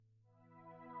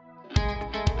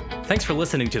Thanks for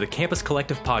listening to the Campus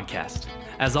Collective podcast.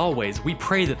 As always, we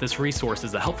pray that this resource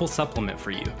is a helpful supplement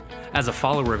for you, as a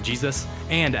follower of Jesus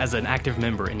and as an active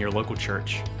member in your local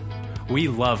church. We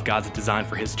love God's design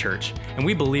for His church, and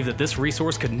we believe that this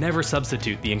resource could never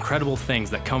substitute the incredible things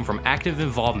that come from active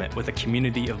involvement with a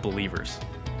community of believers.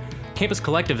 Campus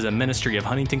Collective is a ministry of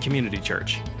Huntington Community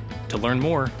Church. To learn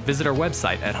more, visit our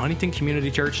website at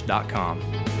huntingtoncommunitychurch.com.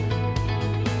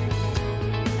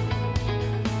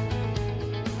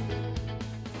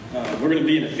 We're going to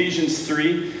be in Ephesians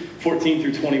 3, 14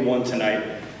 through 21 tonight.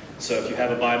 So if you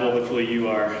have a Bible, hopefully you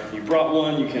brought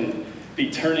one. You can be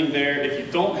turning there. If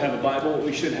you don't have a Bible,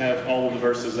 we should have all of the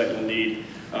verses that you'll need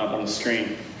on the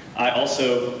screen. I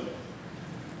also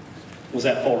was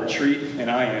at fall retreat,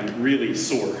 and I am really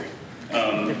sore.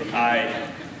 The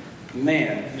night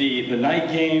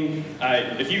game,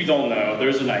 if you don't know,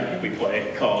 there's a night game we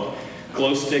play called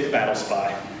Glow Stick Battle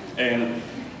Spy. And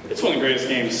it's one of the greatest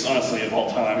games, honestly, of all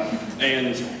time.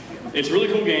 And it's a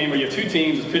really cool game where you have two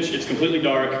teams, it's completely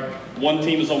dark. One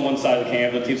team is on one side of the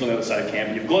camp, the team's on the other side of the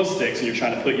camp. You have glow sticks, and you're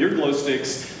trying to put your glow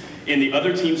sticks in the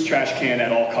other team's trash can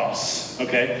at all costs,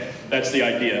 okay? That's the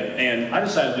idea. And I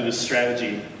decided to do this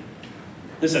strategy.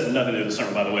 This has nothing to do with the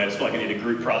sermon, by the way. I just feel like I need a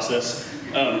group process.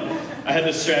 I had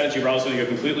this strategy where I was going to go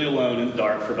completely alone in the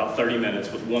dark for about 30 minutes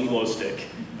with one glow stick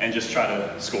and just try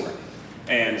to score.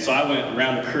 And so I went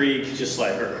around the creek,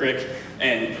 creek,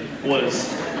 and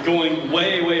was going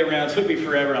way around. It took me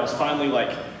forever. I was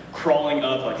finally crawling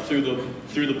up through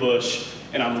the bush,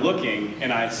 and I'm looking,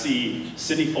 and I see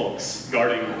Sydney Folks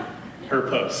guarding her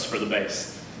post for the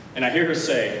base. And I hear her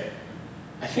say,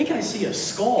 "I think I see a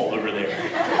skull over there."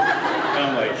 And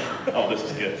I'm like, oh, this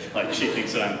is good. She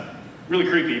thinks that I'm really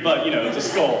creepy, but it's a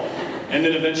skull. And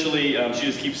then eventually, she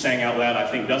just keeps saying out loud, "I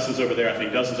think Dustin's over there, I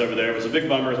think Dustin's over there." It was a big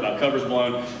bummer, my cover's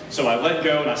blown. So I let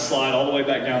go, and I slide all the way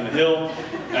back down the hill,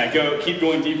 and I keep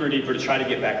going deeper and deeper to try to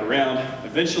get back around.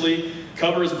 Eventually,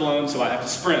 cover is blown, so I have to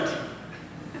sprint.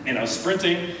 And I was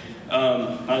sprinting,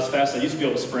 not as fast as I used to be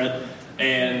able to sprint,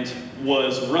 and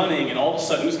was running, and all of a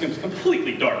sudden, it was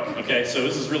completely dark, okay? So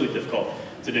this is really difficult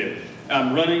to do.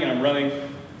 I'm running,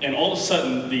 and all of a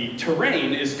sudden, the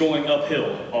terrain is going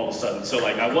uphill all of a sudden. So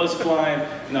I was flying,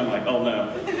 and I'm like, oh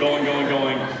no, going.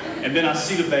 And then I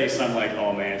see the base, and I'm like,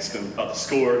 oh man, it's about to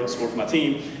score, I'll score for my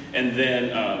team. And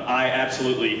then I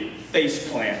absolutely face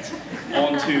plant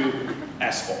onto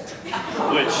asphalt,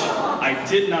 which I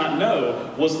did not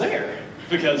know was there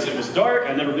because it was dark.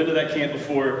 I'd never been to that camp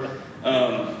before.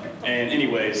 And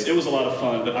anyways, it was a lot of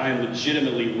fun, but I am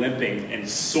legitimately limping and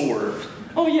sore.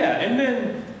 Oh yeah, and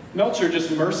then Melcher just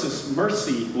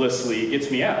mercilessly gets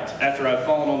me out after I've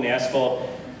fallen on the asphalt.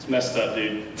 It's messed up,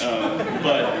 dude.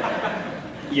 But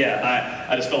yeah,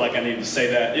 I just felt like I needed to say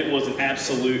that. It was an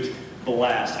absolute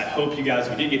blast. I hope you guys,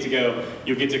 if you did get to go,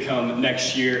 you'll get to come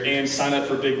next year and sign up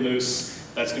for Big Moose.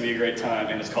 That's going to be a great time,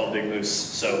 and it's called Big Moose.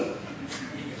 So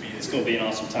it's going to be an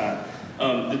awesome time.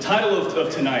 The title of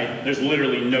tonight, there's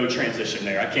literally no transition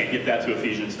there. I can't get that to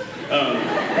Ephesians.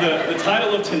 The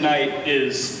title of tonight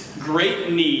is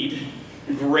Great Need,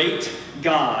 Great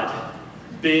God,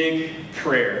 Big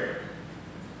Prayer.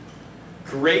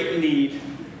 Great need,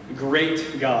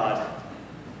 great God,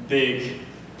 big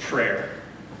prayer.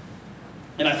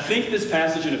 And I think this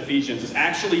passage in Ephesians is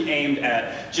actually aimed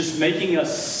at just making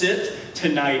us sit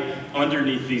tonight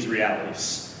underneath these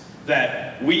realities.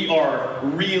 That we are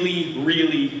really,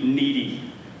 really needy.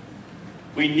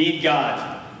 We need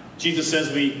God. Jesus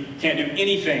says we can't do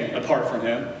anything apart from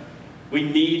Him. We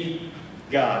need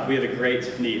God. We have a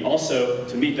great need. Also,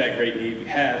 to meet that great need, we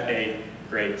have a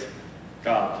great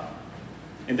God.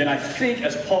 And then I think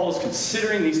as Paul is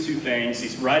considering these two things,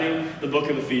 he's writing the book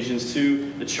of Ephesians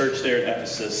to the church there at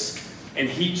Ephesus, and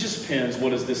he just pens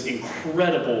what is this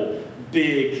incredible,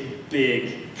 big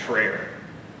prayer.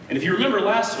 And if you remember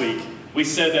last week, we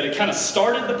said that it kind of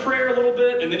started the prayer a little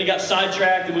bit, and then he got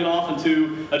sidetracked and went off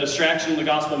into a distraction in the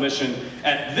gospel mission.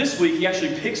 And this week, he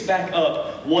actually picks back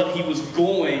up what he was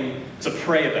going to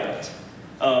pray about.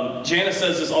 Jana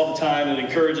says this all the time, and it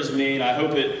encourages me, and I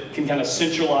hope it can kind of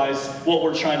centralize what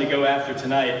we're trying to go after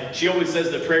tonight. She always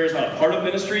says that prayer is not a part of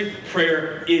ministry,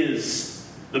 prayer is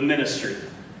the ministry.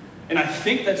 And I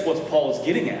think that's what Paul is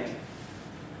getting at.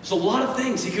 There's a lot of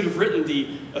things he could have written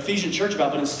the Ephesian church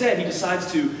about, but instead he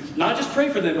decides to not just pray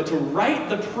for them, but to write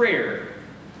the prayer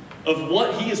of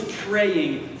what he is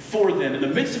praying for them in the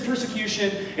midst of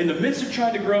persecution, in the midst of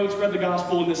trying to grow and spread the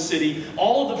gospel in this city,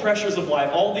 all of the pressures of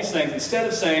life, all of these things. Instead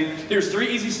of saying, here's 3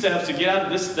 easy steps to get out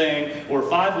of this thing, or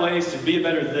 5 ways to be a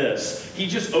better this, he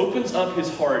just opens up his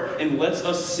heart and lets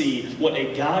us see what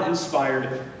a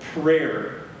God-inspired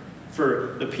prayer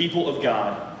for the people of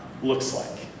God looks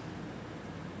like.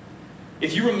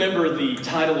 If you remember, the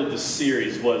title of this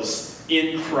series was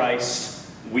In Christ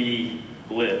We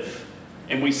Live.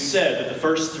 And we said that the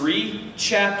first 3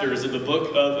 chapters of the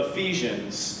book of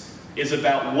Ephesians is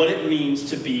about what it means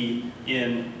to be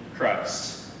in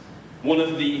Christ. One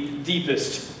of the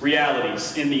deepest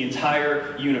realities in the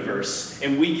entire universe.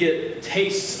 And we get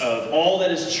tastes of all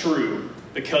that is true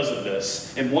because of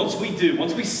this. And once we do,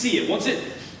 once we see it, once it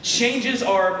changes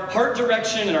our heart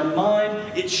direction and our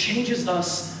mind, it changes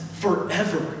us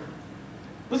forever.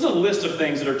 This is a list of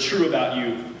things that are true about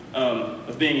you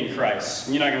of being in Christ.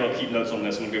 And you're not going to be able to keep notes on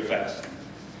this. I'm going to go fast.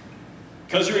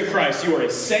 Because you're in Christ, you are a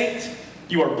saint.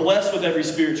 You are blessed with every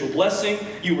spiritual blessing.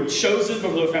 You were chosen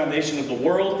before the foundation of the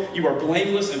world. You are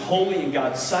blameless and holy in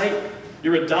God's sight.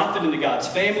 You're adopted into God's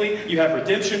family. You have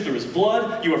redemption through His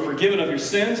blood. You are forgiven of your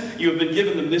sins. You have been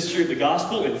given the mystery of the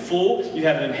gospel in full. You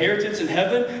have an inheritance in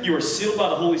heaven. You are sealed by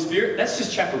the Holy Spirit. That's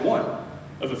just chapter 1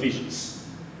 of Ephesians.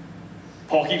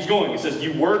 Paul keeps going. He says,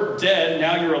 you were dead,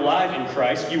 now you're alive in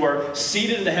Christ. You are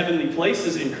seated in the heavenly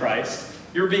places in Christ.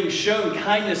 You're being shown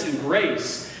kindness and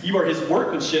grace. You are His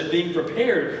workmanship, being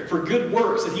prepared for good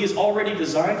works that He has already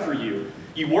designed for you.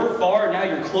 You were far, now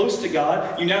you're close to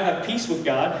God. You now have peace with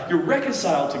God. You're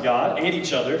reconciled to God and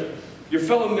each other. You're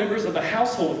fellow members of the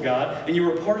household of God, and you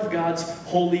are part of God's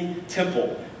holy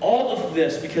temple. All of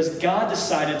this because God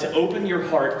decided to open your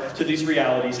heart to these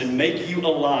realities and make you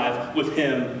alive with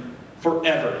Him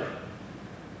forever.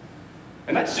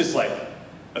 And that's just like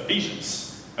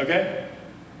Ephesians, okay?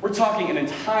 We're talking an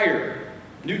entire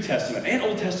New Testament and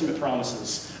Old Testament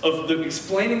promises of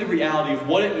explaining the reality of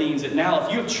what it means that now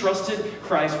if you have trusted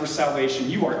Christ for salvation,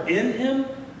 you are in Him,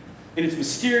 and it's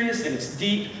mysterious and it's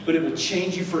deep, but it will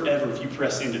change you forever if you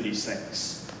press into these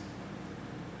things.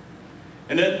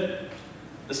 And then,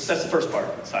 that's the first part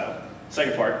of the title.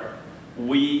 Second part,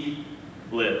 we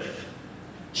live.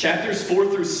 Chapters 4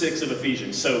 through 6 of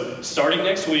Ephesians. So starting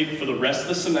next week for the rest of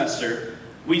the semester,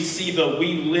 we see the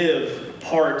we live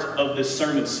part of this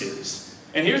sermon series.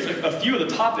 And here's a few of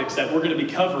the topics that we're going to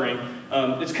be covering.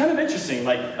 It's kind of interesting.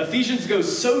 Like Ephesians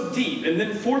goes so deep, and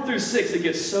then 4 through 6 it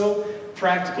gets so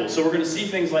practical. So we're going to see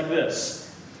things like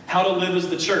this. How to live as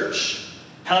the church.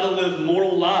 How to live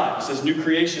moral lives as new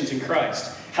creations in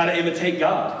Christ. How to imitate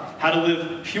God. How to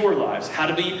live pure lives. How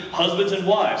to be husbands and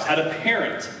wives. How to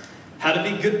parent. How to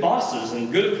be good bosses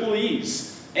and good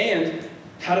employees, and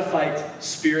how to fight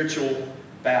spiritual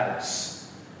battles.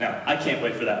 Now, I can't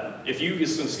wait for that. If you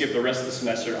just skip the rest of the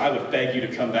semester, I would beg you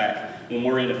to come back when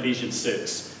we're in Ephesians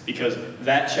 6, because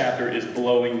that chapter is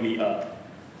blowing me up.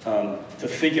 To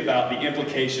think about the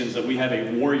implications that we have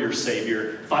a warrior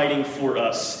Savior fighting for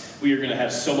us. We are going to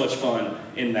have so much fun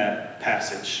in that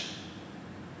passage.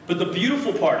 But the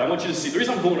beautiful part, I want you to see, the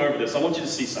reason I'm going over this, I want you to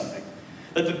see something.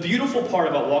 That the beautiful part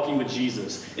about walking with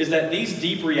Jesus is that these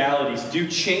deep realities do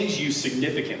change you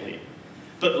significantly.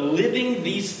 But living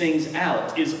these things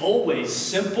out is always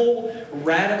simple,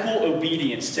 radical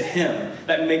obedience to Him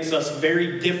that makes us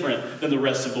very different than the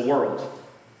rest of the world.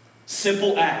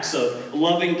 Simple acts of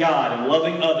loving God and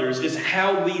loving others is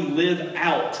how we live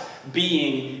out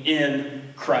being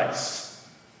in Christ.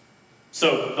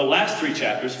 So the last 3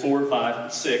 chapters, 4, 5,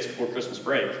 and 6, before Christmas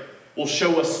break, will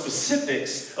show us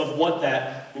specifics of what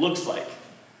that looks like.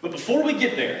 But before we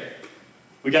get there,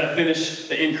 we got to finish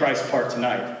the in Christ part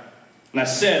tonight. And I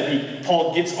said,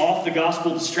 Paul gets off the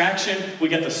gospel distraction. We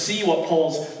get to see what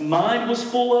Paul's mind was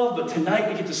full of, but tonight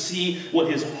we get to see what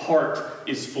his heart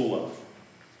is full of.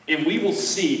 And we will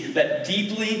see that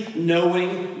deeply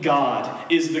knowing God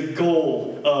is the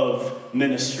goal of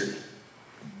ministry.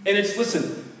 And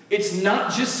it's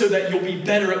not just so that you'll be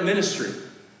better at ministry.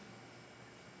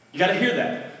 You got to hear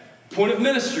that. Point of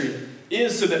ministry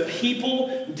is so that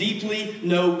people deeply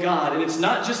know God. And it's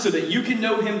not just so that you can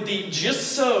know Him deep,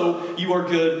 just so you are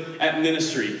good at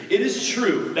ministry. It is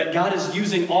true that God is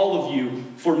using all of you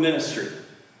for ministry.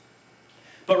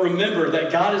 But remember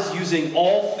that God is using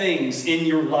all things in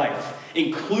your life,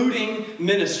 including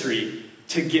ministry,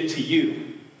 to get to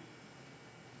you.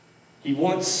 He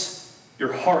wants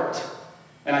your heart.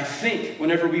 And I think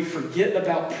whenever we forget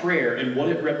about prayer and what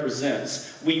it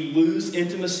represents, we lose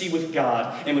intimacy with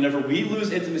God. And whenever we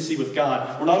lose intimacy with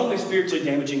God, we're not only spiritually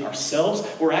damaging ourselves,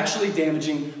 we're actually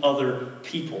damaging other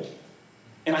people.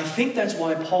 And I think that's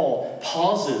why Paul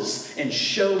pauses and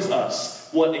shows us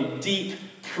what a deep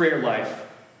prayer life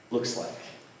looks like.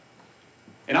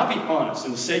 And I'll be honest,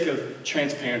 in the sake of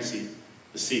transparency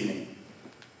this evening,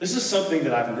 this is something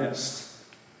that I've missed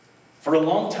for a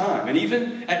long time. And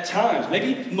even at times,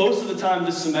 maybe most of the time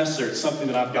this semester, it's something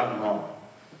that I've gotten wrong.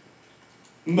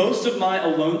 Most of my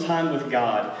alone time with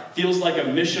God feels like a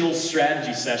missional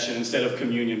strategy session instead of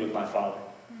communion with my Father.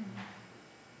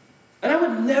 And I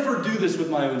would never do this with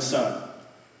my own son.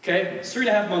 Okay? He's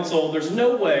 3.5 months old. There's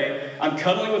no way I'm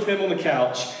cuddling with him on the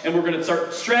couch and we're going to start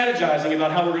strategizing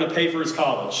about how we're going to pay for his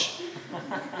college.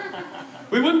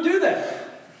 We wouldn't do that.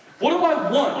 What do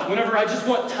I want whenever I just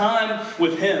want time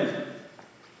with him?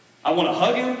 I want to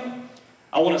hug him.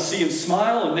 I want to see him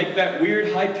smile and make that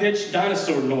weird high-pitched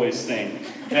dinosaur noise thing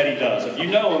that he does. If you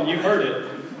know him, you've heard it.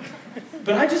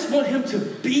 But I just want him to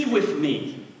be with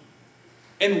me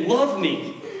and love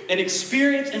me and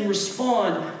experience and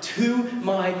respond to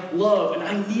my love. And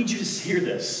I need you to hear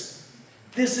this.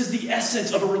 This is the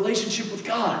essence of a relationship with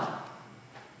God.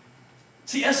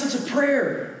 It's the essence of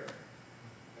prayer.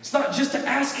 It's not just to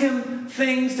ask him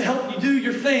things to help you do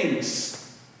your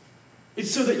things.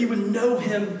 It's so that you would know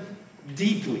him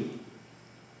deeply.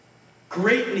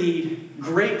 Great need,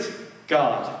 great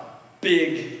God,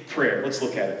 big prayer. Let's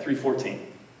look at it. 3:14.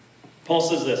 Paul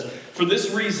says this, "For this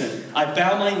reason, I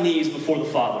bow my knees before the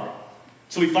Father."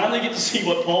 So we finally get to see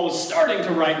what Paul was starting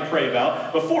to write and pray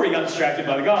about before he got distracted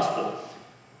by the gospel.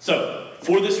 So,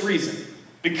 for this reason,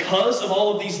 because of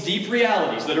all of these deep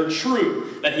realities that are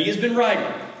true, that he has been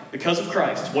writing, because of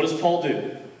Christ, what does Paul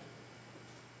do?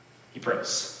 He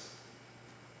prays.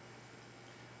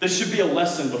 This should be a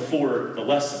lesson before the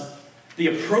lesson. The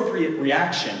appropriate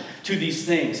reaction to these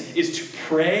things is to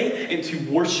pray and to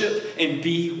worship and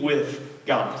be with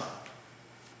God.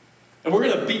 And we're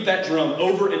going to beat that drum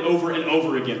over and over and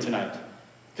over again tonight.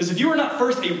 Because if you are not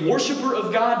first a worshiper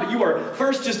of God, but you are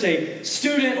first just a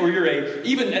student, or you're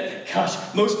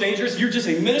most dangerous, you're just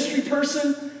a ministry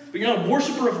person, but you're not a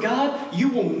worshiper of God, you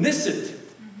will miss it.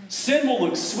 Sin will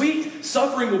look sweet,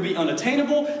 suffering will be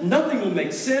unattainable, nothing will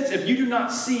make sense if you do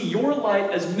not see your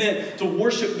life as meant to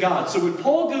worship God. So when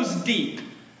Paul goes deep,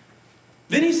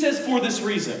 then he says, for this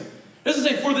reason. He doesn't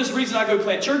say, for this reason I go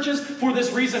plant churches, for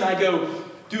this reason I go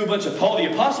do a bunch of Paul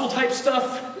the Apostle type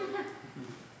stuff.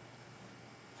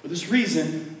 For this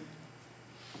reason,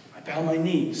 I bow my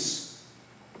knees.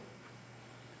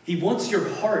 He wants your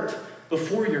heart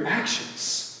before your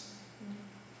actions.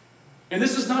 And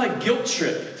this is not a guilt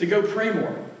trip to go pray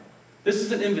more. This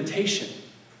is an invitation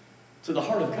to the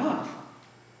heart of God.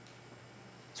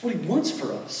 It's what he wants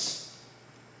for us.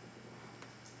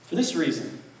 For this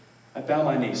reason, I bow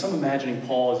my knees. So I'm imagining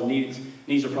Paul, his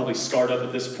knees are probably scarred up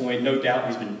at this point. No doubt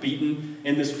he's been beaten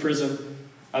in this prison.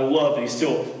 I love that he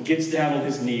still gets down on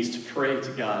his knees to pray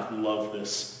to God and love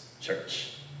this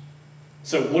church.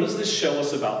 So what does this show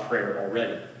us about prayer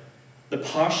already? The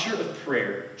posture of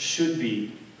prayer should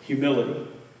be humility.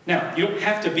 Now, you don't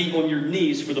have to be on your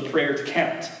knees for the prayer to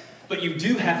count, but you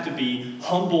do have to be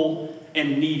humble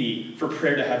and needy for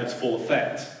prayer to have its full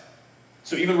effect.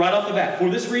 So even right off the bat, for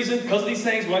this reason, because of these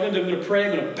things, what I'm going to do, I'm going to pray,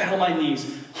 I'm going to bow my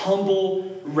knees,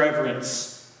 humble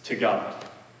reverence to God.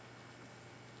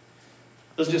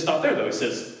 Doesn't just stop there, though. He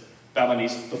says, bow my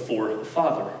knees before the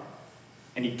Father.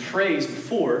 And he prays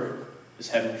before his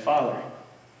heavenly Father.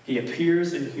 He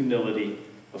appears in humility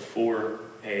before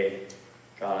a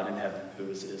God in heaven who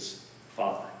is his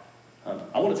Father.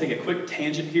 I want to take a quick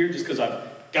tangent here just because I've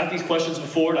got these questions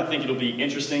before and I think it'll be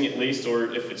interesting at least,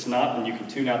 or if it's not, then you can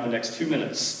tune out the next 2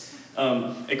 minutes.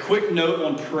 A quick note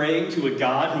on praying to a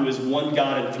God who is one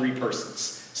God in 3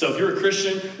 persons. So if you're a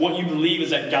Christian, what you believe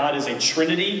is that God is a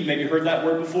Trinity. You maybe heard that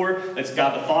word before. That's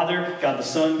God the Father, God the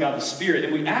Son, God the Spirit.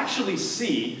 And we actually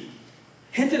see,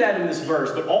 hinted at in this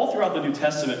verse, but all throughout the New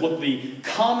Testament, what the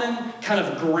common kind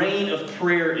of grain of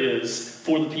prayer is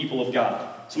for the people of God.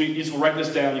 So we just write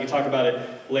this down. You can talk about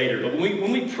it later. But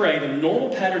when we pray, the normal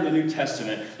pattern of the New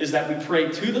Testament is that we pray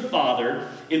to the Father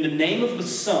in the name of the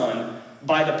Son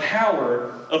by the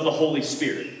power of the Holy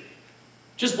Spirit.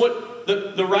 Just what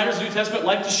the writers of the New Testament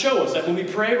like to show us, that when we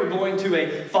pray, we're going to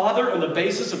a Father on the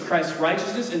basis of Christ's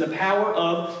righteousness and the power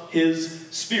of his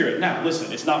Spirit. Now,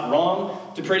 listen, it's not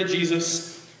wrong to pray to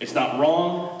Jesus. It's not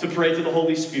wrong to pray to the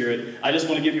Holy Spirit. I just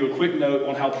want to give you a quick note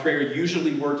on how prayer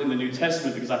usually worked in the New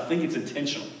Testament because I think it's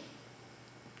intentional.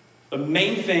 The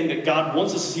main thing that God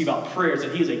wants us to see about prayer is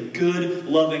that he is a good,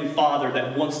 loving Father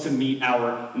that wants to meet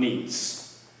our needs.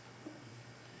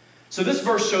 So this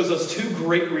verse shows us 2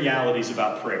 great realities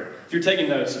about prayer. If you're taking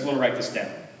notes, you want to write this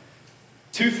down.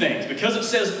 2 things. Because it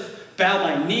says, bow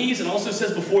my knees, and also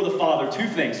says before the Father, 2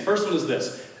 things. First one is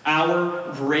this,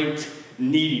 our great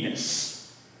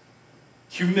neediness.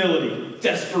 Humility,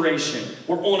 desperation.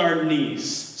 We're on our knees.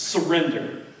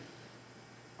 Surrender.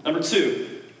 Number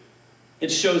 2,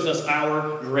 it shows us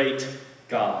our great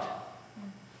God.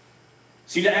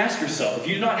 So you need to ask yourself, if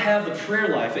you do not have the prayer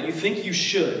life that you think you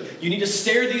should, you need to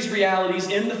stare these realities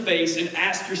in the face and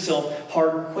ask yourself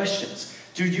hard questions.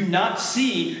 Do you not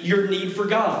see your need for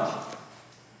God?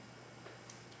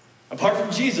 Apart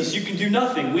from Jesus, you can do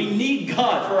nothing. We need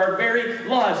God for our very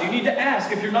lives. You need to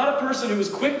ask, if you're not a person who is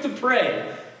quick to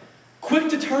pray, quick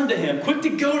to turn to Him, quick to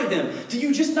go to Him, do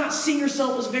you just not see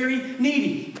yourself as very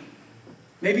needy?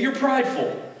 Maybe you're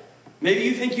prideful. Maybe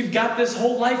you think you've got this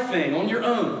whole life thing on your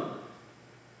own.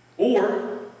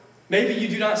 Or maybe you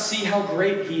do not see how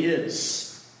great He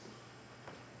is.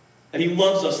 That He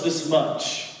loves us this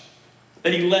much.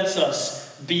 That He lets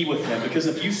us be with Him. Because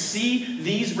if you see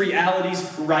these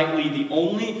realities rightly, the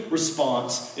only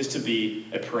response is to be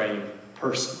a praying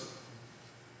person.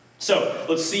 So,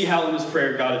 let's see how in this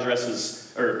prayer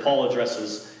Paul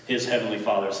addresses his heavenly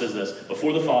Father. It says this,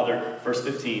 before the Father, verse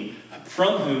 15,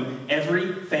 from whom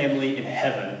every family in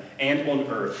heaven and on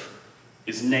earth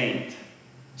is named.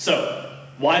 So,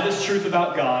 why this truth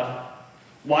about God?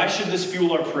 Why should this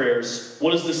fuel our prayers?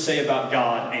 What does this say about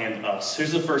God and us?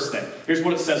 Here's the first thing. Here's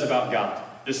what it says about God,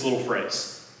 this little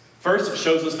phrase. First, it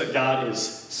shows us that God is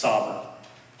sovereign.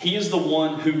 He is the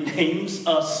one who names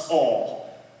us all.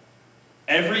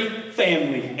 Every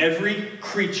family, every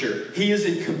creature, He is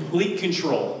in complete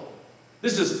control.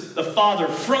 This is the Father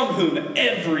from whom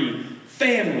every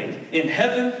family in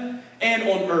heaven and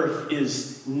on earth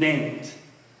is named.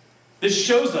 This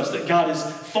shows us that God is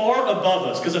far above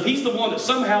us, because if He's the one that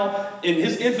somehow, in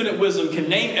His infinite wisdom, can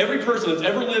name every person that's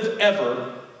ever lived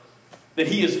ever, then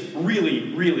He is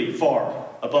really, really far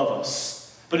above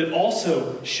us. But it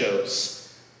also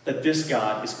shows that this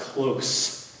God is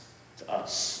close to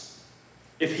us.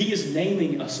 If He is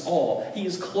naming us all, He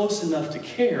is close enough to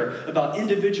care about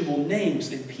individual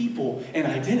names and people and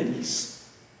identities.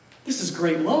 This is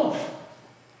great love.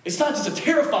 It's not just a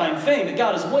terrifying thing that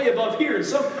God is way above here. And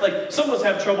some of us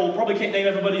have trouble, probably can't name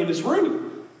everybody in this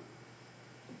room.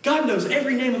 God knows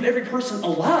every name of every person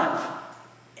alive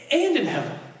and in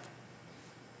heaven.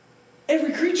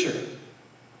 Every creature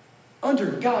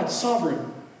under God's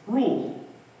sovereign rule.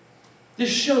 This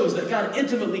shows that God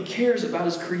intimately cares about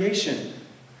His creation.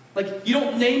 You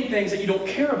don't name things that you don't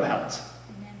care about.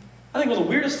 I think one of the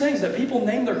weirdest things is that people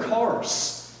name their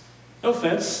cars. No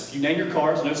offense, if you name your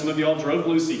cars, I know some of y'all drove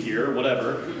Lucy here or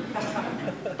whatever.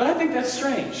 But I think that's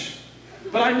strange.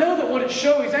 But I know that what it's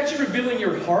showing is actually revealing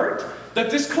your heart that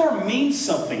this car means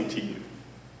something to you.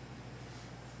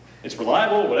 It's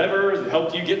reliable, whatever, it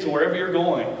helped you get to wherever you're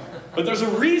going. But there's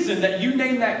a reason that you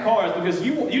named that car, is because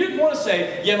you didn't want to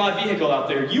say, yeah, my vehicle out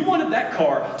there. You wanted that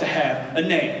car to have a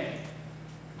name.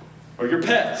 Or your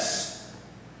pets.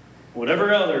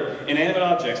 Whatever other inanimate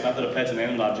objects, not that a pet's an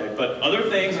inanimate object, but other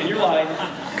things in your life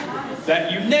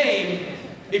that you name,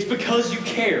 it's because you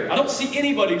care. I don't see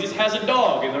anybody who just has a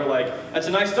dog and they're like, that's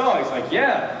a nice dog. It's like,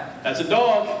 yeah, that's a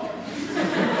dog.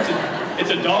 It's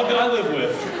a dog that I live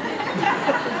with.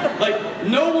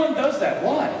 No one does that.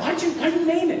 Why? Why do you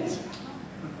name it?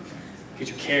 Because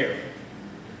you care.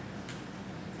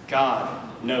 God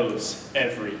knows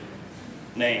every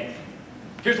name.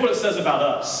 Here's what it says about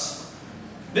us.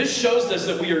 This shows us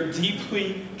that we are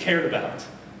deeply cared about,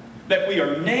 that we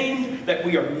are named, that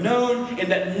we are known, and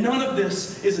that none of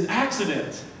this is an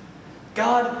accident.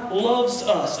 God loves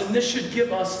us, and this should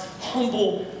give us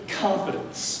humble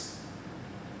confidence.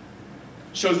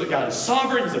 It shows that God is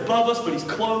sovereign, He's above us, but He's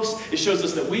close. It shows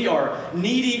us that we are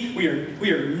needy, we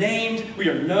are named, we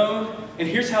are known, and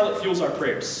here's how it fuels our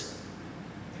prayers.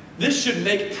 This should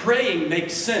make praying make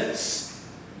sense.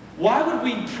 Why would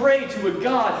we pray to a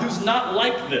God who's not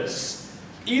like this?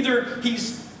 Either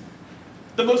He's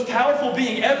the most powerful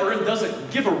being ever and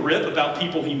doesn't give a rip about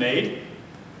people He made,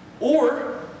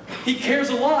 or He cares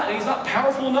a lot and He's not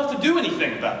powerful enough to do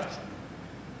anything about it.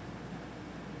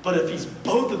 But if He's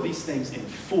both of these things in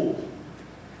full,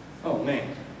 oh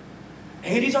man,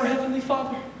 and He's our Heavenly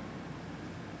Father,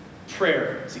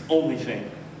 prayer is the only thing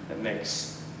that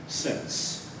makes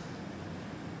sense.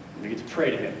 And we get to pray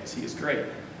to Him because He is great.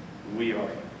 We are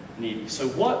needy. So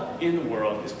what in the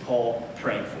world is Paul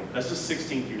praying for? That's just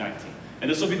 16 through 19. And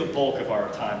this will be the bulk of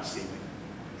our time this evening.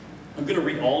 I'm going to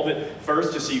read all of it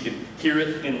first just so you can hear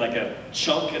it in a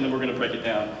chunk, and then we're going to break it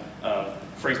down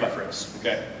phrase by phrase.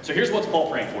 Okay? So here's what's Paul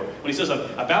praying for. When he says,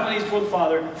 I bow my knees before the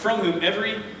Father, from whom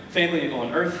every family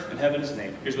on earth and heaven is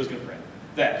named. Here's what he's going to pray.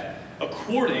 That,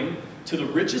 according to the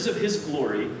riches of His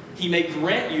glory, He may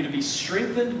grant you to be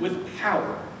strengthened with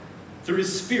power through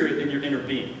His Spirit in your inner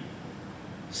being,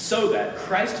 so that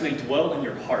Christ may dwell in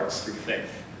your hearts through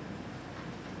faith.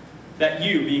 That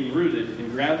you, being rooted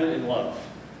and grounded in love,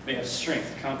 may have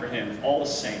strength to comprehend with all the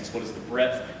saints what is the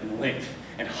breadth and length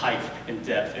and height and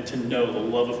depth, and to know the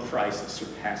love of Christ that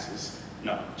surpasses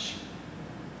knowledge.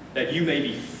 That you may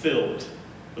be filled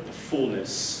with the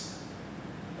fullness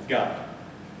of God.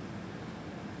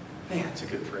 Man, it's a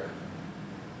good prayer.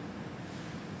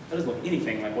 That doesn't look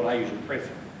anything like what I usually pray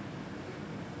for.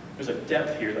 There's a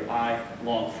depth here that I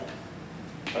long for.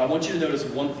 But I want you to notice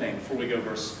one thing before we go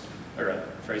phrase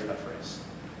by phrase.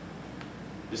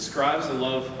 It describes the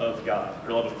love of God,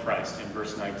 or love of Christ in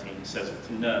verse 19. It says,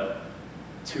 to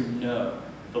know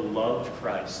the love of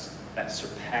Christ that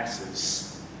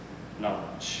surpasses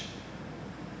knowledge.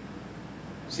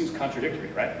 It seems contradictory,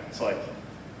 right? It's like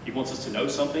he wants us to know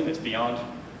something that's beyond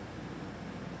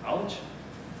knowledge.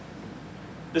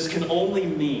 This can only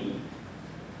mean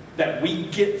that we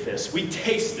get this, we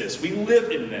taste this, we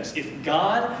live in this, if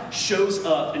God shows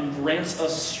up and grants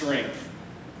us strength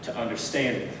to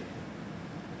understand it.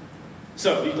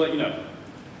 So, to let you know,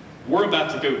 we're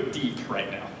about to go deep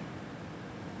right now.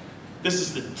 This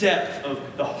is the depth of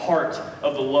the heart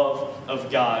of the love of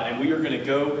God, and we are going to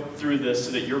go through this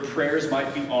so that your prayers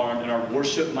might be armed and our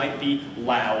worship might be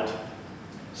loud,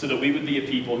 so that we would be a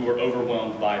people who are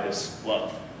overwhelmed by this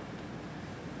love.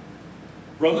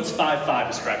 Romans 5:5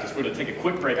 describes this. We're going to take a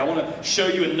quick break. I want to show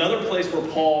you another place where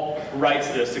Paul writes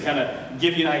this to kind of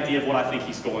give you an idea of what I think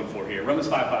he's going for here. Romans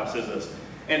 5:5 says this,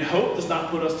 and hope does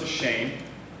not put us to shame,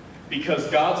 because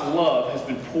God's love has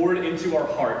been poured into our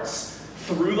hearts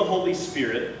through the Holy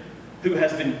Spirit who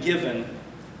has been given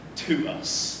to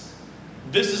us.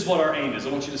 This is what our aim is. I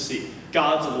want you to see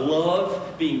God's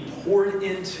love being poured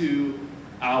into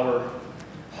our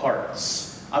hearts.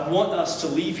 I want us to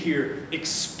leave here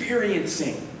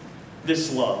experiencing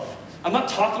this love. I'm not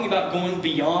talking about going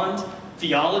beyond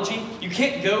theology. You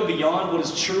can't go beyond what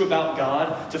is true about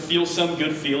God to feel some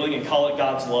good feeling and call it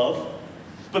God's love.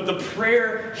 But the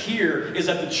prayer here is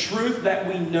that the truth that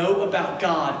we know about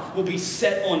God will be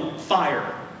set on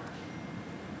fire.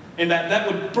 And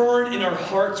that would burn in our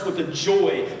hearts with a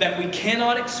joy that we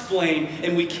cannot explain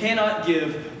and we cannot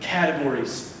give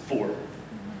categories for.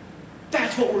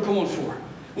 That's what we're going for.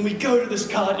 When we go to this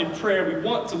God in prayer, we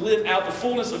want to live out the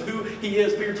fullness of who He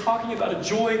is. We are talking about a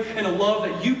joy and a love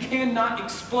that you cannot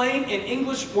explain in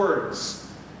English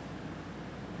words.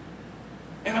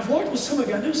 And I've walked with some of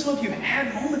you. I know some of you have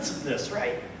had moments of this,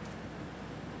 right?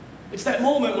 It's that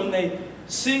moment when they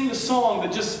sing the song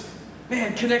that just,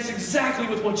 connects exactly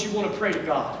with what you want to pray to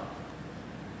God.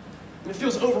 And it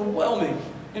feels overwhelming.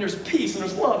 And there's peace, and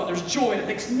there's love, and there's joy, and it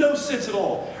makes no sense at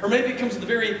all. Or maybe it comes at the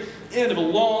very end of a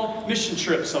long mission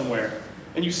trip somewhere,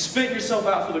 and you spent yourself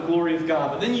out for the glory of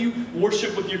God, but then you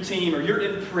worship with your team, or you're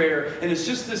in prayer, and it's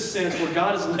just this sense where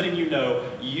God is letting you know,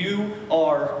 you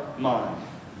are mine.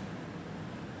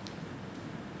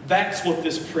 That's what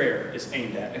this prayer is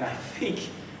aimed at. And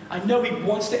I know He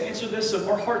wants to answer this, so if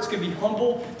our hearts can be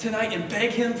humble tonight and beg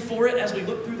Him for it as we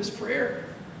look through this prayer,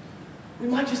 we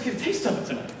might just get a taste of it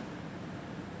tonight.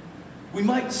 We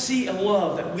might see a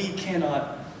love that we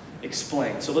cannot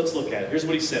explain. So let's look at it. Here's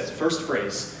what he says. First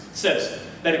phrase says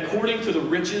that according to the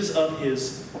riches of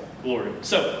His glory.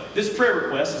 So this prayer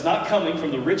request is not coming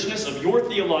from the richness of your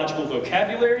theological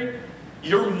vocabulary,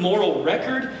 your moral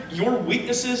record, your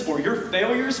weaknesses or your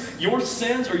failures, your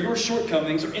sins or your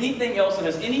shortcomings, or anything else that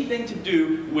has anything to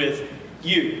do with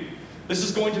you. This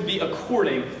is going to be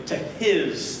according to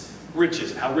His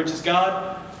riches. How rich is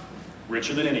God?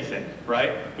 Richer than anything,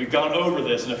 right? We've gone over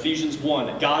this in Ephesians 1,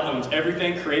 that God owns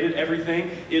everything, created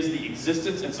everything, is the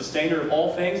existence and sustainer of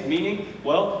all things, meaning,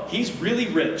 He's really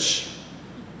rich.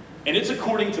 And it's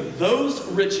according to those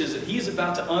riches that He's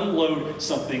about to unload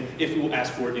something if we will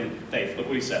ask for it in faith. Look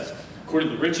what he says. According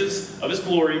to the riches of His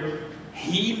glory,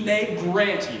 He may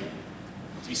grant you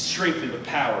to be strengthened with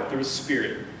power through His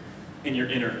Spirit in your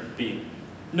inner being.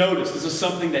 Notice, this is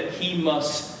something that He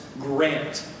must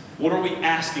grant. What are we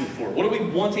asking for? What are we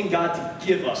wanting God to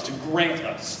give us, to grant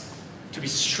us? To be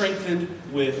strengthened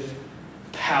with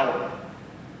power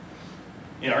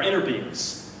in our inner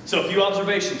beings. So a few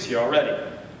observations here already.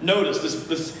 Notice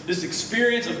this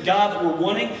experience of God that we're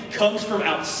wanting comes from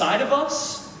outside of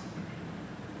us.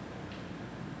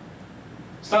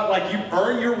 It's not like you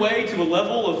earn your way to a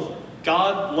level of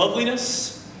God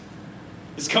loveliness.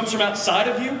 This comes from outside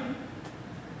of you.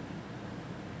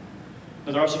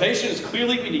 Another observation is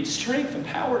clearly we need strength and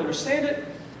power to understand it.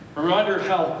 A reminder of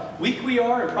how weak we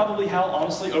are and probably how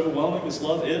honestly overwhelming this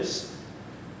love is.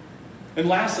 And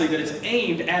lastly, that it's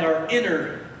aimed at our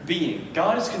inner being.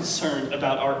 God is concerned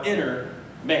about our inner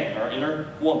man, our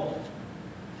inner woman.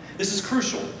 This is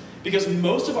crucial because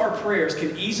most of our prayers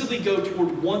can easily go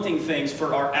toward wanting things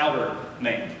for our outer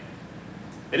man.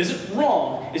 It isn't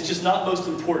wrong, it's just not most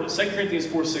important. 2 Corinthians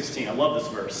 4:16, I love this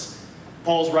verse.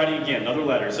 Paul's writing again, another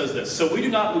letter. It says this, so we do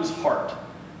not lose heart,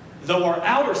 though our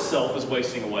outer self is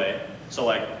wasting away. So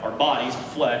like our bodies,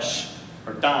 flesh,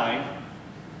 are dying.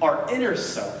 Our inner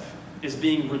self is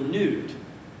being renewed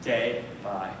day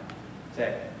by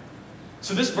day.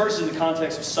 So this verse is in the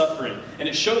context of suffering, and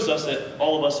it shows us that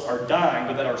all of us are dying,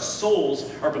 but that our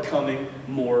souls are becoming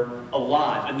more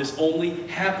alive. And this only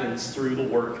happens through the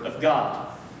work of God.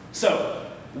 So,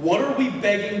 what are we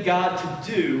begging God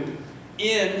to do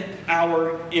in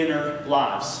our inner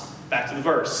lives? Back to the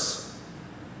verse.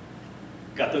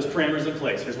 Got those parameters in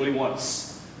place. Here's what he wants.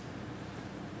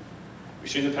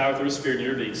 Receiving the power through his Spirit in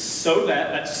your being. So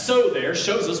that so there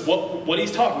shows us what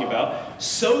he's talking about.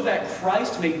 So that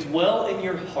Christ may dwell in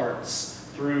your hearts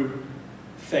through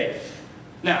faith.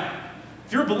 Now,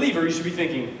 if you're a believer, you should be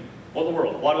thinking, what in the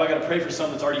world? Why do I got to pray for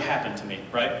something that's already happened to me,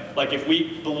 right? Like if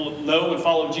we know and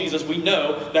follow Jesus, we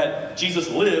know that Jesus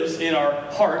lives in our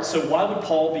hearts. So why would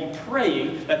Paul be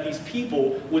praying that these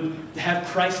people would have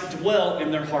Christ dwell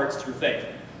in their hearts through faith?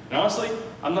 And honestly,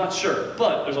 I'm not sure.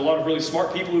 But there's a lot of really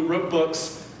smart people who wrote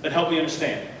books that help me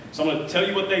understand. So I'm going to tell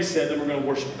you what they said, then we're going to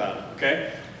worship about it,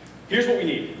 okay? Here's what we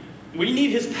need. We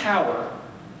need his power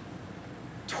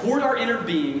toward our inner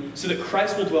being so that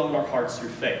Christ will dwell in our hearts through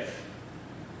faith.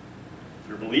 If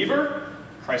you're a believer,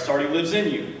 Christ already lives in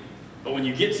you. But when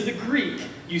you get to the Greek,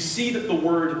 you see that the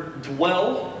word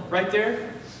dwell right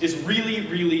there is really,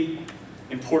 really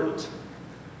important.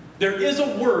 There is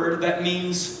a word that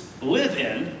means live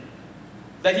in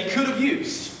that he could have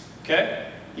used,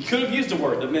 okay? He could have used a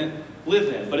word that meant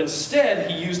live in, but instead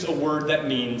he used a word that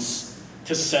means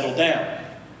to settle down.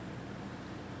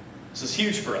 This is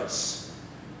huge for us.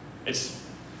 It's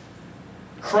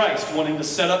Christ wanting to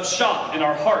set up shop in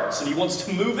our hearts, and he wants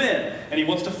to move in, and he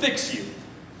wants to fix you.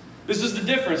 This is the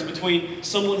difference between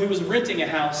someone who is renting a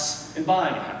house and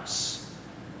buying a house.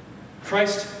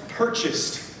 Christ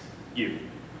purchased you,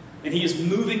 and he is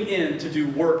moving in to do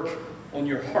work on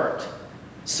your heart.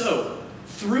 So,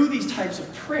 through these types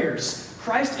of prayers,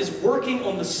 Christ is working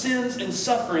on the sins and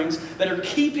sufferings that are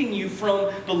keeping you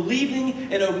from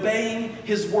believing and obeying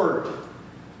his word.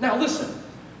 Now listen,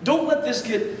 don't let this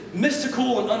get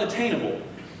mystical and unattainable.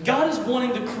 God is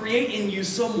wanting to create in you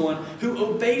someone who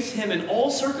obeys him in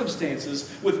all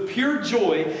circumstances with pure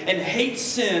joy and hates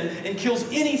sin and kills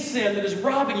any sin that is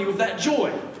robbing you of that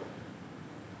joy.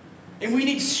 And we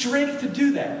need strength to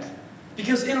do that.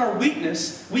 Because in our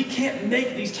weakness, we can't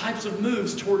make these types of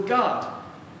moves toward God.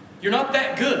 You're not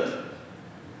that good.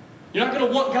 You're not going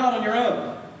to want God on your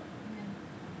own.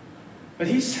 But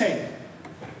he's saying,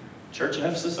 Church in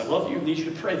Ephesus, I love you. I need you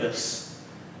to pray this.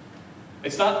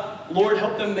 It's not, Lord,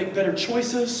 help them make better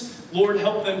choices. Lord,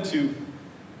 help them to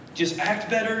just act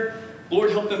better.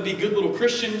 Lord, help them be good little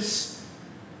Christians.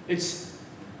 It's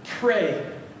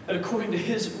pray that according to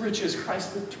his riches,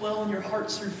 Christ will dwell in your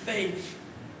hearts through faith.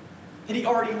 That he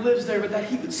already lives there, but that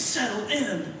he would settle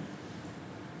in.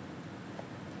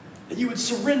 That you would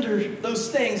surrender those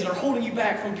things that are holding you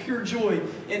back from pure joy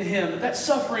in him. That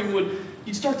suffering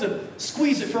you'd start to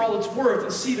squeeze it for all it's worth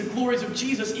and see the glories of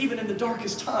Jesus even in the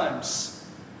darkest times.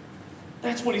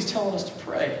 That's what he's telling us to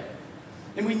pray.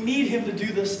 And we need him to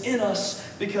do this in us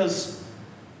because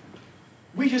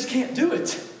we just can't do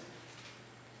it.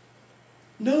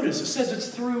 Notice, it says it's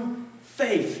through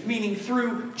faith, meaning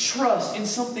through trust in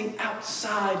something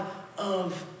outside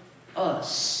of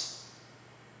us.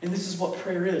 And this is what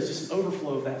prayer is, just an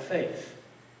overflow of that faith.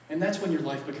 And that's when your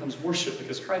life becomes worship,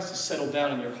 because Christ has settled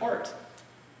down in your heart.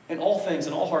 And all things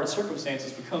and all hard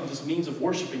circumstances become just means of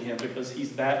worshiping him because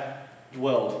he's that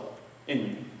dwelled in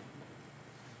you.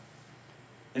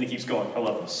 And he keeps going. I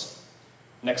love this.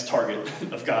 Next target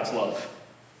of God's love.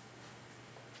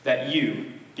 That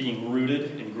you, being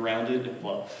rooted and grounded in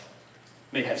love,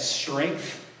 may have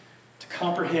strength to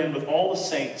comprehend with all the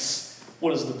saints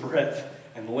what is the breadth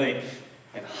and length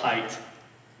and height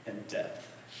and depth.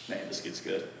 Man, this gets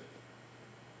good.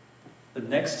 The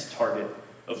next target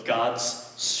of God's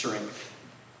strength,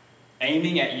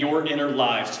 aiming at your inner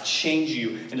lives to change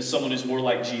you into someone who's more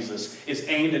like Jesus, is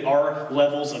aimed at our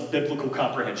levels of biblical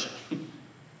comprehension.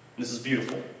 This is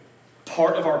beautiful.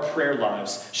 Part of our prayer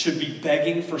lives should be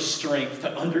begging for strength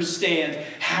to understand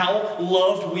how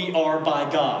loved we are by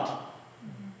God.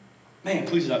 Man,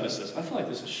 please do not miss this. I feel like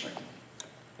this is shrinking.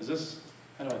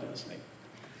 How do I do this thing?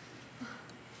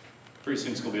 Pretty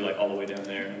soon it's going to be like all the way down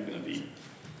there, and I'm going to be...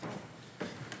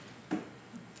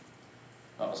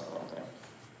 Oh, that's the wrong thing.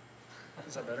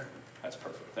 Is that better? That's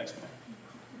perfect. Thanks,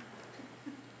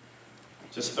 man.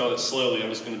 Just felt it slowly. I'm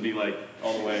just going to be like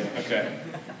all the way. Okay.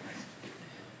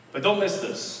 But don't miss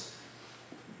this.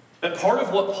 That part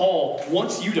of what Paul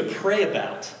wants you to pray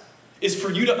about is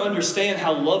for you to understand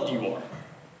how loved you are.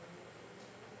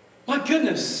 My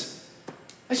goodness.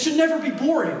 That should never be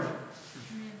boring.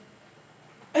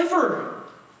 Ever.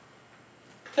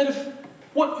 That if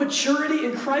What maturity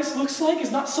in Christ looks like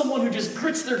is not someone who just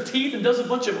grits their teeth and does a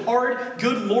bunch of hard,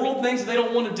 good moral things that they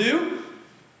don't want to do.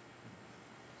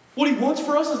 What he wants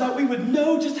for us is that we would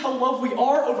know just how loved we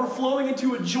are, overflowing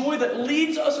into a joy that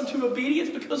leads us into obedience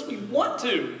because we want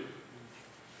to.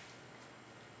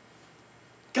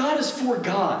 God is for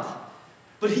God,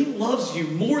 but he loves you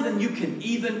more than you can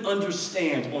even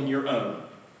understand on your own.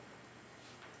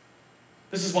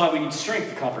 This is why we need strength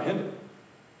to comprehend it.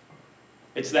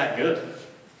 It's that good.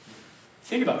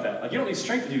 Think about that. Like, you don't need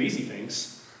strength to do easy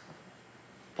things.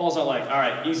 Paul's not like, all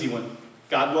right, easy one.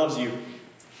 God loves you.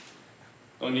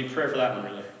 Don't need prayer for that one,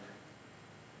 really.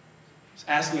 He's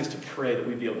asking us to pray that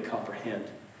we'd be able to comprehend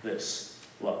this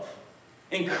love.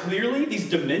 And clearly, these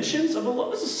dimensions of the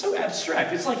love, this is so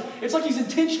abstract. It's like he's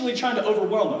intentionally trying to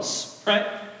overwhelm us, right?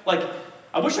 Like,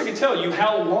 I wish I could tell you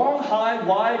how long, high,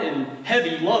 wide, and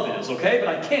heavy love is, okay?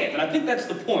 But I can't, and I think that's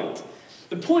the point.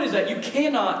 The point is that you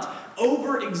cannot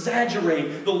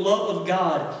over-exaggerate the love of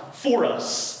God for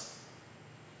us.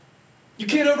 You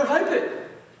can't overhype it.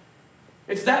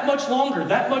 It's that much longer,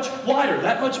 that much wider,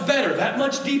 that much better, that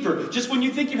much deeper. Just when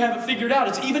you think you have it figured out,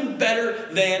 it's even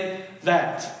better than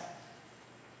that.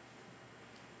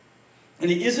 And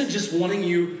he isn't just wanting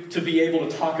you to be able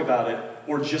to talk about it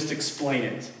or just explain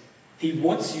it. He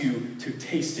wants you to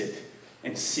taste it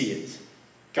and see it.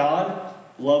 God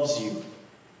loves you,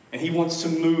 and he wants to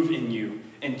move in you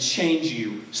and change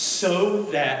you so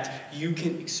that you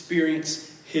can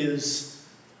experience his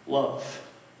love.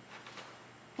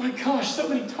 My gosh, so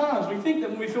many times we think that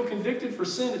when we feel convicted for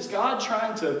sin, it's God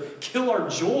trying to kill our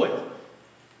joy.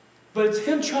 But it's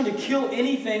him trying to kill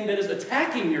anything that is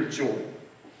attacking your joy.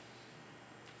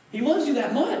 He loves you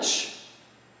that much.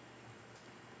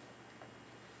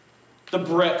 The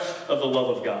breadth of the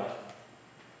love of God.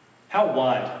 How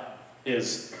wide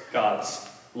is God's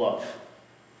love?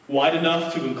 Wide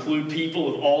enough to include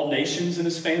people of all nations in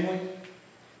his family?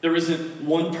 There isn't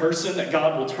one person that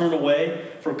God will turn away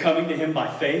from coming to him by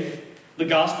faith. The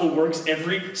gospel works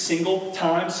every single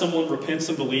time someone repents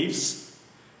and believes.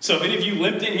 So if any of you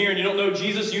limped in here and you don't know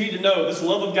Jesus, you need to know this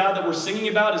love of God that we're singing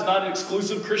about is not an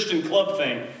exclusive Christian club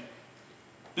thing.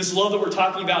 This love that we're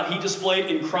talking about, he displayed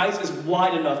in Christ, is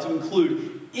wide enough to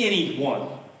include anyone.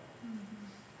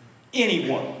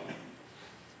 Anyone.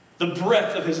 The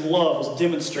breadth of his love was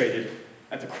demonstrated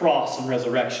at the cross and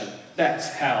resurrection.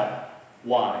 That's how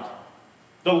wide.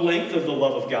 The length of the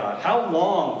love of God. How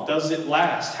long does it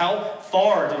last? How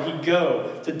far did he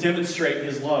go to demonstrate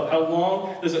his love? How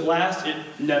long does it last? It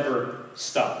never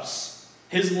stops.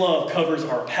 His love covers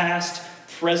our past,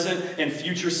 present, and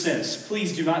future sins.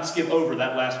 Please do not skip over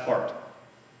that last part.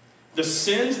 The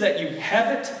sins that you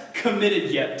haven't committed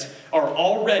yet are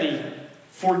already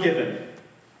forgiven.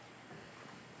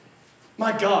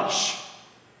 My gosh,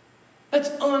 that's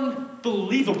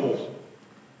unbelievable.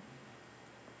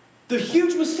 The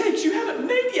huge mistakes you haven't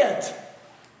made yet.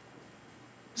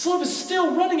 This love is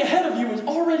still running ahead of you and is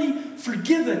already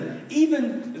forgiven.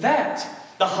 Even that.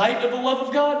 The height of the love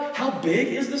of God, how big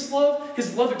is this love?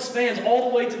 His love expands all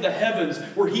the way to the heavens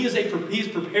where he is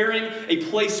preparing a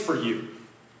place for you.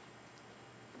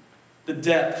 The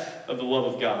depth of the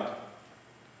love of God.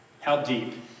 How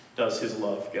deep does his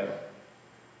love go?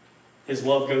 His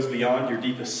love goes beyond your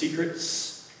deepest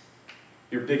secrets,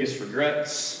 your biggest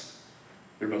regrets,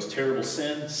 your most terrible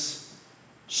sins.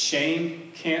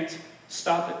 Shame can't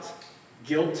stop it.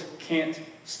 Guilt can't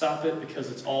stop it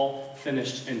because it's all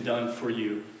finished and done for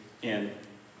you in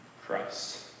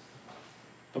Christ.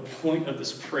 The point of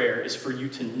this prayer is for you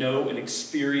to know and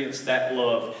experience that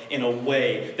love in a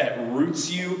way that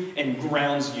roots you and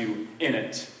grounds you in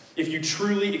it. If you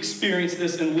truly experienced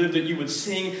this and lived it, you would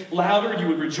sing louder, you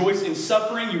would rejoice in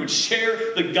suffering, you would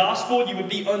share the gospel, you would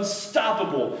be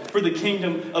unstoppable for the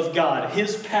kingdom of God,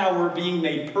 his power being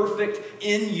made perfect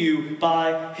in you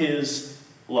by his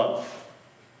love.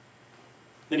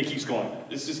 Then he keeps going.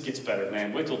 This just gets better,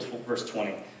 man. Wait till verse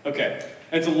 20. Okay.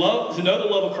 And to know the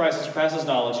love of Christ that surpasses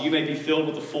knowledge, you may be filled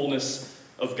with the fullness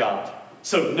of God.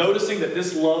 So noticing that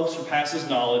this love surpasses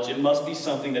knowledge, it must be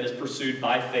something that is pursued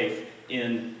by faith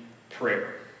in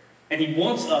prayer. And he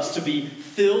wants us to be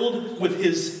filled with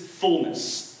his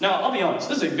fullness. Now, I'll be honest,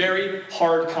 this is a very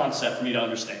hard concept for me to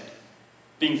understand.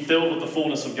 Being filled with the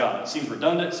fullness of God. It seems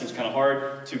redundant, it seems kind of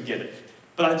hard to get it.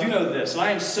 But I do know this, and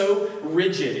I am so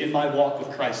rigid in my walk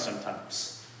with Christ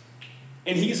sometimes.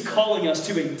 And he's calling us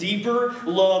to a deeper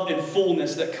love and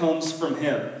fullness that comes from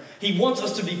him. He wants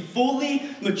us to be fully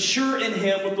mature in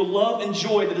Him with the love and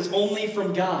joy that is only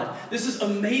from God. This is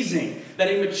amazing that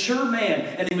a mature man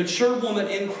and a mature woman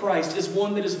in Christ is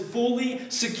one that is fully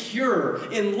secure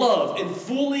in love and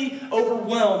fully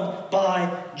overwhelmed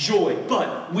by joy.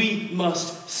 But we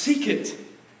must seek it.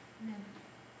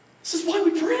 This is why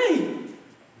we pray.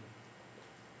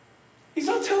 He's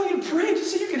not telling you to pray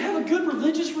just so you can have a good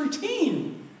religious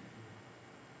routine.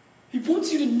 He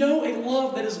wants you to know a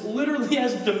love that is literally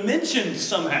has dimensions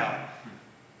somehow.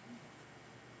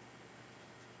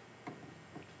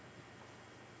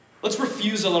 Let's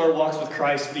refuse to let our walks with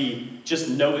Christ be just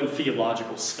knowing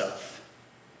theological stuff.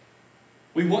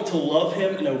 We want to love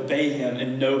Him and obey Him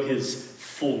and know His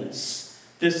fullness.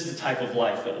 This is the type of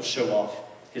life that will show off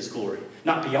His glory.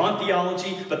 Not beyond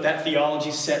theology, but that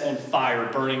theology set on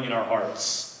fire, burning in our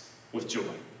hearts with joy.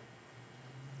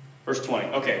 Verse 20.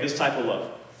 Okay, this type of love.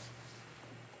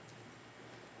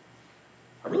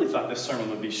 I really thought this sermon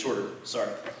would be shorter.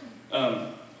 Sorry.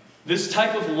 This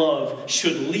type of love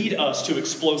should lead us to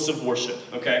explosive worship.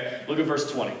 Okay? Look at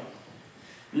verse 20.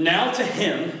 Now to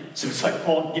Him, so it's like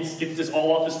Paul gets this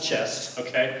all off his chest,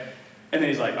 okay? And then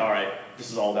he's like, all right,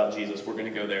 this is all about Jesus. We're going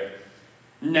to go there.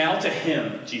 Now to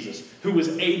Him, Jesus, who was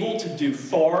able to do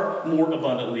far more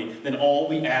abundantly than all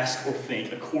we ask or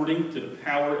think, according to the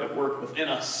power at work within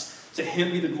us. To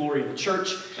Him be the glory of the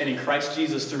church and in Christ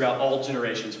Jesus throughout all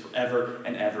generations, forever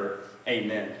and ever.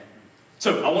 Amen.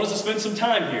 So I want us to spend some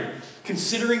time here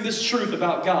considering this truth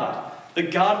about God, the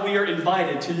God we are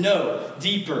invited to know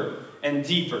deeper and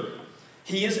deeper.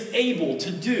 He is able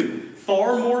to do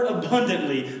far more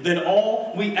abundantly than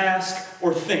all we ask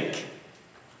or think.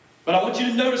 But I want you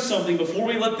to notice something before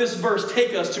we let this verse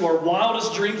take us to our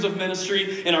wildest dreams of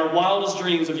ministry and our wildest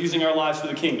dreams of using our lives for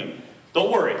the kingdom.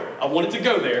 Don't worry, I wanted to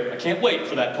go there. I can't wait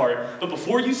for that part. But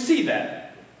before you see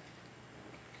that,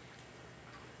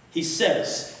 He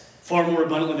says, far more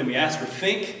abundantly than we ask or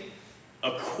think,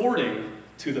 according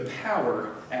to the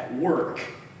power at work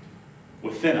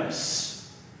within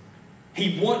us.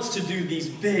 He wants to do these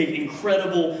big,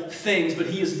 incredible things, but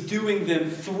He is doing them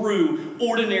through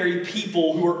ordinary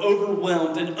people who are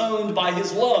overwhelmed and owned by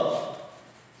His love.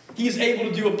 He is able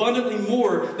to do abundantly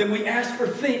more than we ask or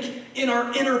think in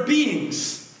our inner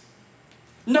beings.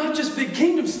 Not just big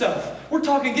kingdom stuff. We're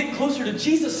talking getting closer to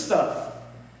Jesus stuff.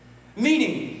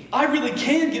 Meaning, I really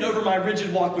can get over my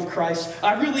rigid walk with Christ.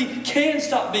 I really can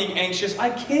stop being anxious. I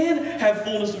can have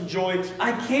fullness of joy.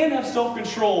 I can have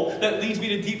self-control that leads me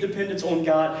to deep dependence on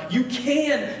God. You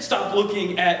can stop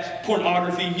looking at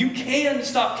pornography. You can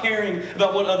stop caring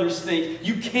about what others think.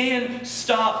 You can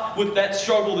stop with that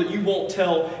struggle that you won't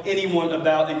tell anyone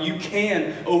about. And you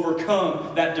can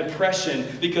overcome that depression,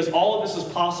 because all of this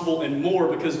is possible and more,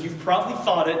 because you've probably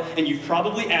thought it and you've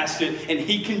probably asked it, and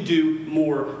He can do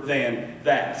more than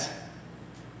that.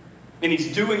 And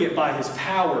He's doing it by His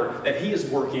power that He is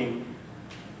working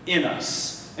in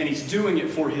us. And He's doing it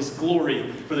for His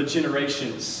glory for the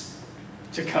generations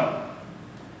to come.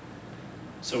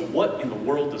 So what in the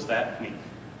world does that mean?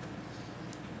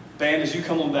 Band, as you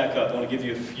come on back up, I want to give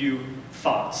you a few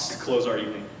thoughts to close our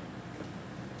evening.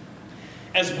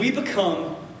 As we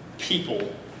become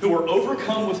people who are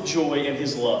overcome with joy in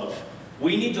His love,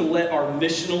 we need to let our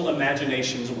missional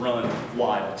imaginations run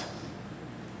wild.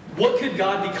 What could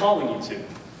God be calling you to?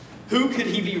 Who could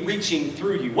He be reaching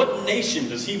through you? What nation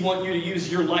does He want you to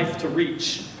use your life to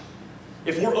reach?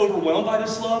 If we're overwhelmed by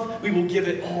this love, we will give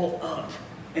it all up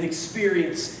and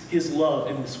experience His love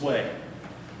in this way.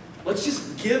 Let's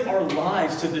just give our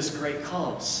lives to this great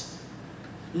cause,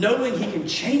 knowing He can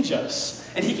change us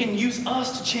and He can use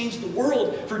us to change the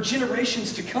world for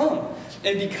generations to come.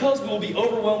 And because we will be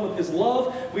overwhelmed with His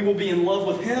love, we will be in love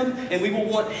with Him, and we will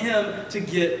want Him to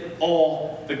get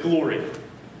all the glory.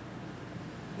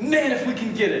 Man, if we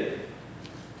can get it.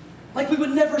 Like, we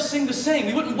would never sing the same.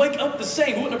 We wouldn't wake up the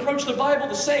same. We wouldn't approach the Bible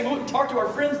the same. We wouldn't talk to our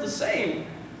friends the same.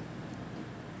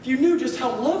 If you knew just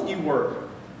how loved you were.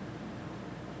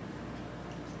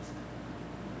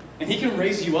 And He can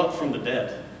raise you up from the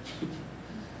dead.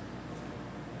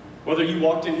 Whether you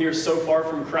walked in here so far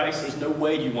from Christ, there's no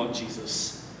way you want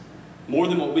Jesus. More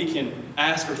than what we can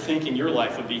ask or think in your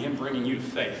life would be Him bringing you to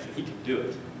faith. And He can do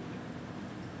it.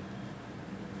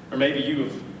 Or maybe you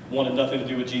have wanted nothing to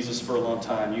do with Jesus for a long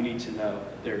time. You need to know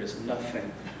that there is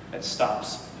nothing that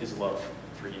stops His love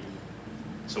for you.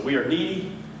 So we are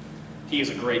needy. He is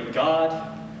a great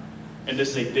God. And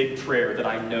this is a big prayer that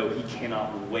I know He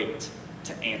cannot wait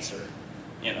to answer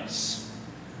in us.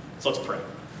 So let's pray.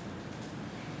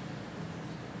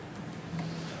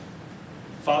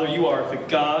 Father, You are the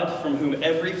God from whom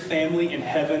every family in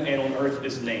heaven and on earth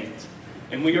is named.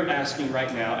 And we are asking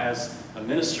right now, as a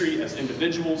ministry, as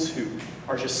individuals who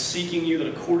are just seeking you, that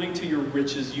according to your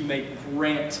riches you may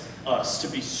grant us to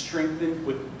be strengthened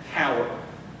with power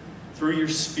through your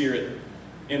Spirit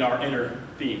in our inner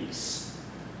beings.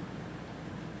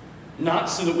 Not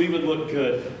so that we would look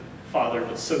good, Father,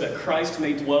 but so that Christ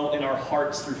may dwell in our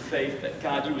hearts through faith, that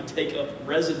God, you would take up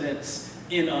residence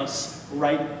in us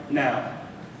right now.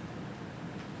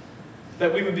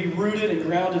 That we would be rooted and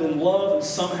grounded in love, and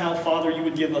somehow, Father, you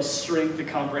would give us strength to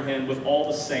comprehend with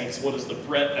all the saints what is the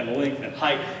breadth and length and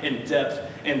height and depth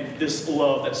and this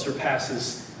love that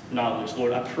surpasses knowledge.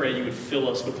 Lord, I pray you would fill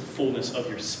us with the fullness of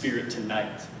your Spirit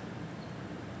tonight.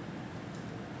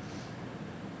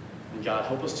 And God,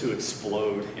 help us to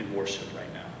explode in worship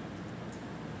right now.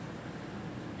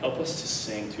 Help us to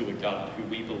sing to a God who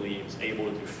we believe is able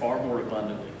to do far more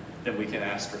abundantly than we can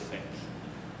ask or think,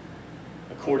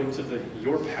 according to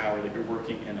your power that you're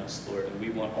working in us, Lord. And we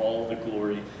want all the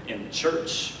glory in the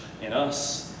church, in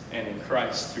us, and in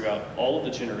Christ throughout all of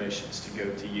the generations to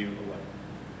go to you alone.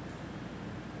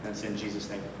 And it's in Jesus'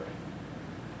 name we pray.